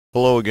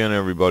Hello again,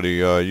 everybody.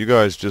 You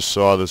guys just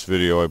saw this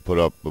video I put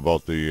up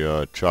about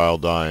the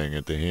child dying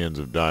at the hands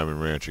of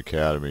Diamond Ranch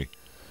Academy,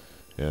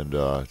 and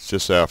it's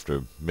just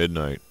after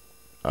midnight.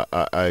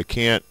 I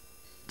can't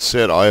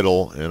sit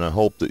idle, and I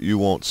hope that you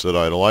won't sit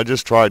idle. I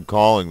just tried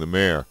calling the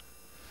mayor,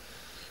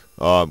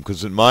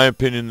 because in my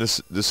opinion,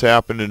 this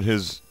happened in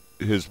his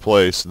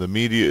place. The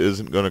media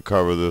isn't going to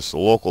cover this. The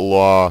local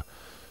law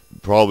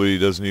probably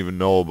doesn't even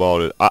know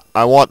about it.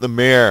 I want the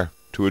mayor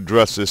to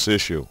address this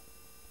issue.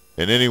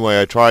 And anyway,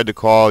 I tried to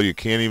call. You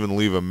can't even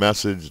leave a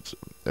message. It's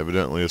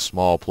evidently a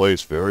small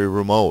place, very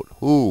remote.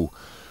 Who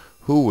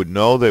would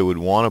know they would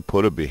want to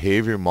put a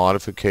behavior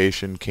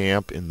modification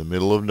camp in the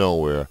middle of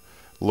nowhere?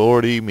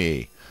 Lordy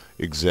me.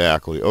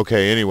 Exactly.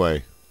 Okay,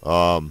 anyway.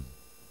 So,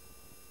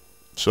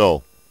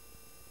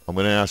 I'm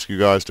going to ask you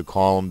guys to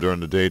call them during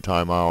the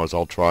daytime hours.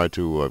 I'll try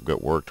to. I've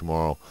got work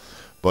tomorrow.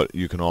 But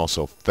you can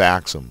also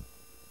fax them.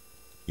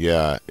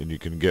 Yeah, and you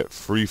can get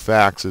free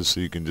faxes, so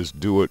you can just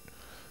do it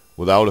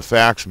without a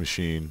fax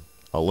machine.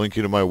 I'll link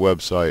you to my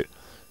website.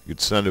 You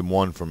could send him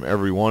one from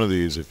every one of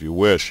these if you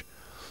wish.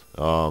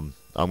 I'm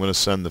going to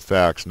send the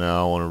fax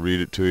now. I want to read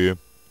it to you,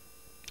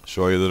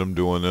 show you that I'm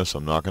doing this.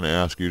 I'm not going to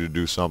ask you to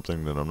do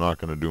something that I'm not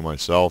going to do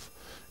myself.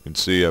 You can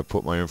see I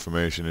put my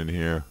information in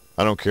here.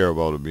 I don't care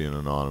about it being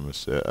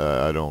anonymous.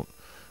 I don't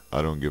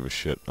give a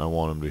shit. I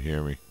want him to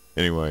hear me.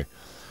 Anyway,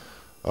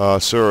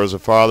 sir, as a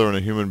father and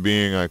a human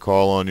being, I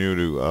call on you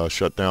to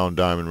shut down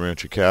Diamond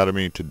Ranch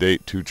Academy. To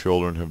date, 2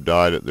 children have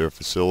died at their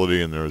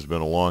facility, and there has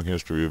been a long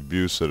history of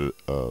abuse that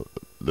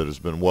has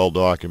been well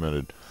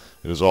documented.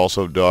 It is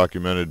also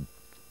documented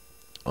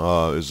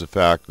is the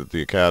fact that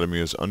the academy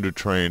is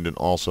undertrained and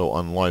also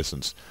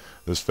unlicensed.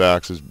 This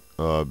fact is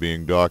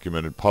being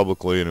documented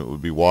publicly, and it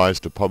would be wise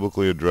to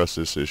publicly address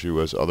this issue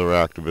as other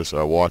activists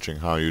are watching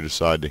how you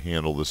decide to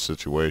handle this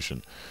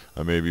situation.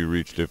 I may be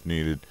reached if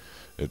needed.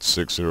 It's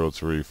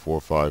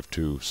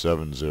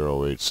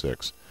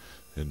 603-452-7086.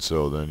 And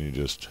so then you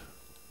just,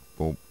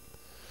 boom.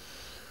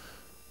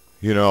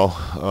 You know,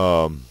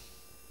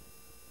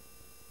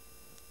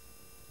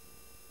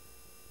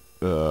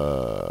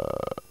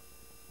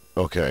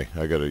 okay,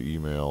 I got an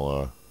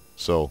email.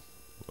 So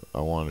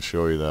I want to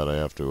show you that. I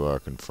have to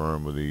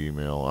confirm with the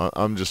email.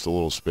 I'm just a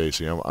little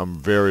spacey. I'm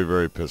very,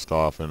 very pissed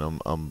off, and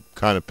I'm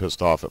kind of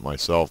pissed off at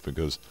myself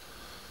because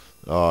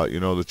you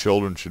know, the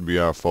children should be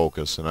our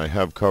focus, and I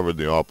have covered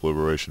the Op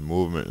Liberation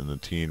Movement and the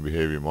teen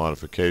behavior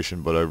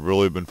modification, but I've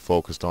really been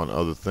focused on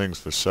other things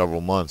for several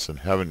months and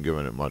haven't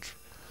given it much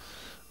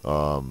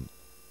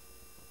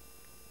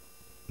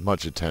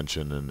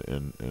attention,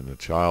 and the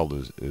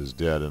child is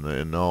dead,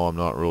 and no, I'm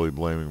not really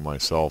blaming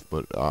myself,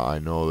 but I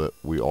know that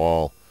we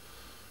all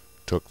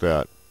took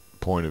that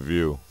point of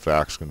view.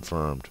 Facts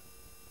confirmed.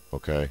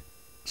 Okay?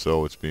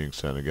 So it's being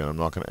sent again. I'm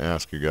not going to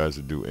ask you guys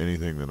to do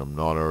anything that I'm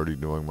not already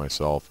doing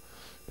myself.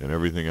 And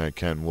everything I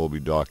can will be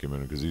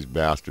documented because these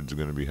bastards are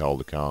going to be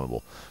held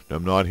accountable. Now,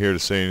 I'm not here to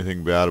say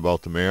anything bad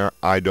about the mayor.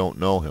 I don't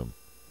know him.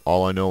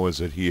 All I know is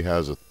that he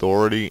has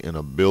authority and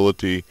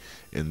ability,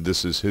 and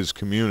this is his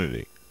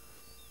community.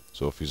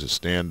 So if he's a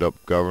stand-up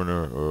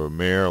governor or a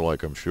mayor,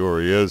 like I'm sure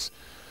he is,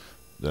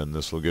 then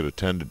this will get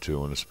attended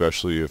to. And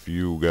especially if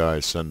you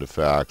guys send a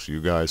fax,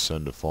 you guys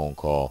send a phone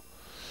call.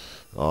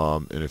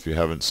 And if you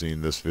haven't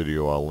seen this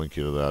video, I'll link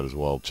you to that as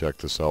well. Check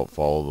this out.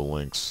 Follow the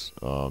links.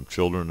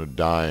 Children are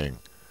dying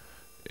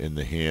in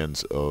the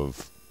hands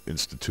of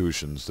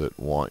institutions that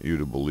want you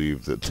to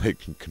believe that they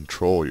can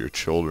control your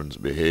children's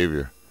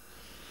behavior.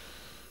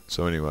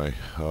 So anyway,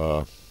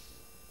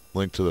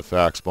 link to the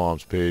fax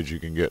bombs page. You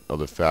can get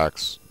other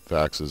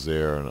faxes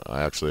there, and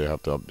I actually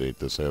have to update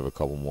this. I have a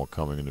couple more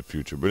coming in the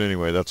future. But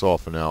anyway, that's all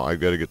for now. I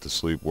got to get to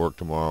sleep. Work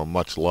tomorrow.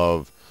 Much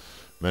love.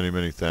 Many,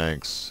 many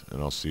thanks,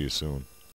 and I'll see you soon.